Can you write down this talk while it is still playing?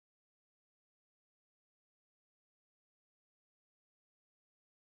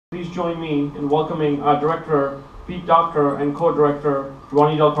Please join me in welcoming director Pete Docter and co-director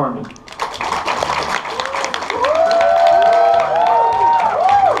Ronnie del Carmen.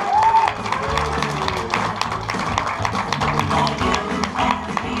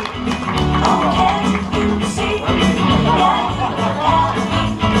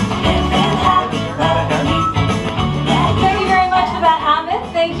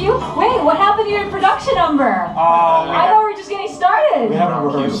 What happened to your production number? I thought we were just getting started. We haven't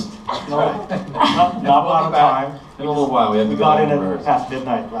rehearsed. Not a lot of time. In a little while, we got in at past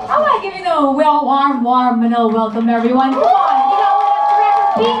midnight last night. How about giving a warm Manila welcome, everyone? Come on, you got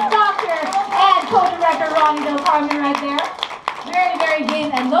with us, director Pete Docter and co-director Ronnie del Carmen right there. Very, very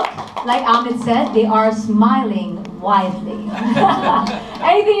game. And look, like Amit said, they are smiling widely.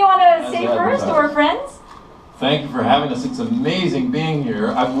 Anything you want to say first to our friends? Thank you for having us. It's amazing being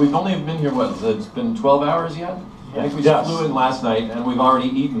here. We've only been here, it's been 12 hours yet? I think we just flew in last night and we've already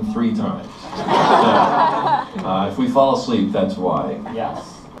eaten 3 times. So, if we fall asleep, that's why.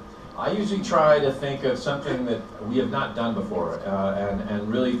 Yes. I usually try to think of something that we have not done before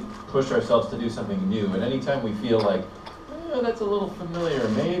and really push ourselves to do something new. And anytime we feel like, that's a little familiar,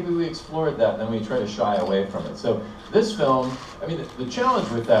 maybe we explored that, then we try to shy away from it. So this film, I mean, the challenge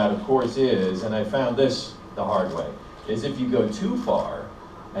with that, of course, is, and I found this the hard way, is if you go too far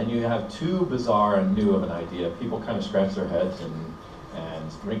and you have too bizarre and new of an idea, people kind of scratch their heads and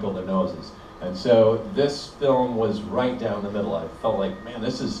wrinkle their noses. And so this film was right down the middle. I felt like, man,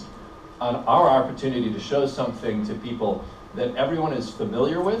 this is our opportunity to show something to people that everyone is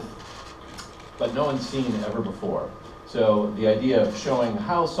familiar with, but no one's seen ever before. So the idea of showing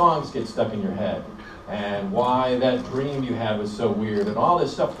how songs get stuck in your head, and why that dream you had was so weird, and all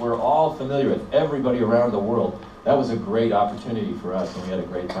this stuff we're all familiar with, everybody around the world. That was a great opportunity for us, and we had a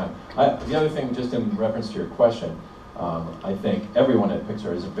great time. The other thing, just in reference to your question, I think everyone at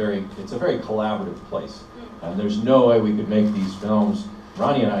Pixar is it's a very collaborative place, and there's no way we could make these films.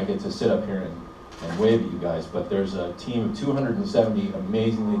 Ronnie and I get to sit up here and wave at you guys, but there's a team of 270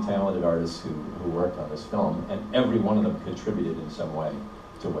 amazingly talented artists who worked on this film, and every one of them contributed in some way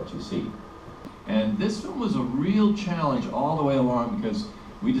to what you see. And this film was a real challenge all the way along because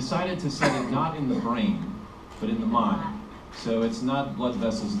we decided to set it not in the brain, but in the mind. So it's not blood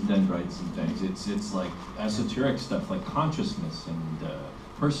vessels and dendrites and things. It's like esoteric stuff like consciousness and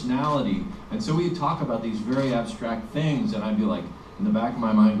personality. And so we talk about these very abstract things, and I'd be like, in the back of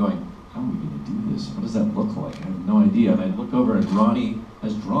my mind going, how are we going to do this? What does that look like? I have no idea. And I'd look over and Ronnie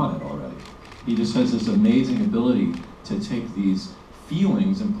has drawn it already. He just has this amazing ability to take these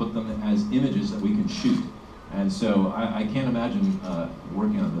feelings and put them as images that we can shoot. And so I can't imagine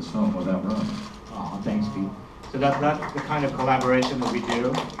working on this film without Ronnie. Oh, thanks, Pete. So that's the kind of collaboration that we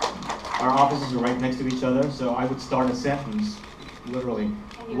do. Our offices are right next to each other, so I would start a sentence, literally.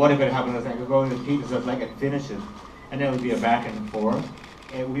 What if it happened? I could go to Pete, so I could finish it. And then it would be a back and forth.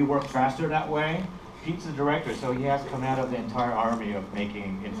 And we work faster that way. Pete's the director, so he has command of the entire army of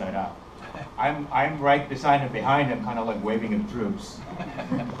making Inside Out. I'm right beside him, behind him, kind of like waving at troops.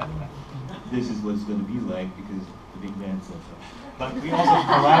 This is what it's going to be like because the big man said so. But we also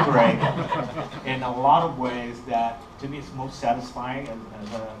collaborate in a lot of ways that, to me, it's most satisfying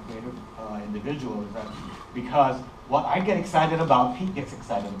as a creative individual. Is that because what I get excited about, Pete gets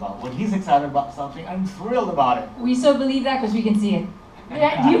excited about. When he's excited about something, I'm thrilled about it. We so believe that because we can see it.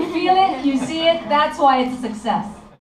 Do you feel it? You see it? That's why it's a success.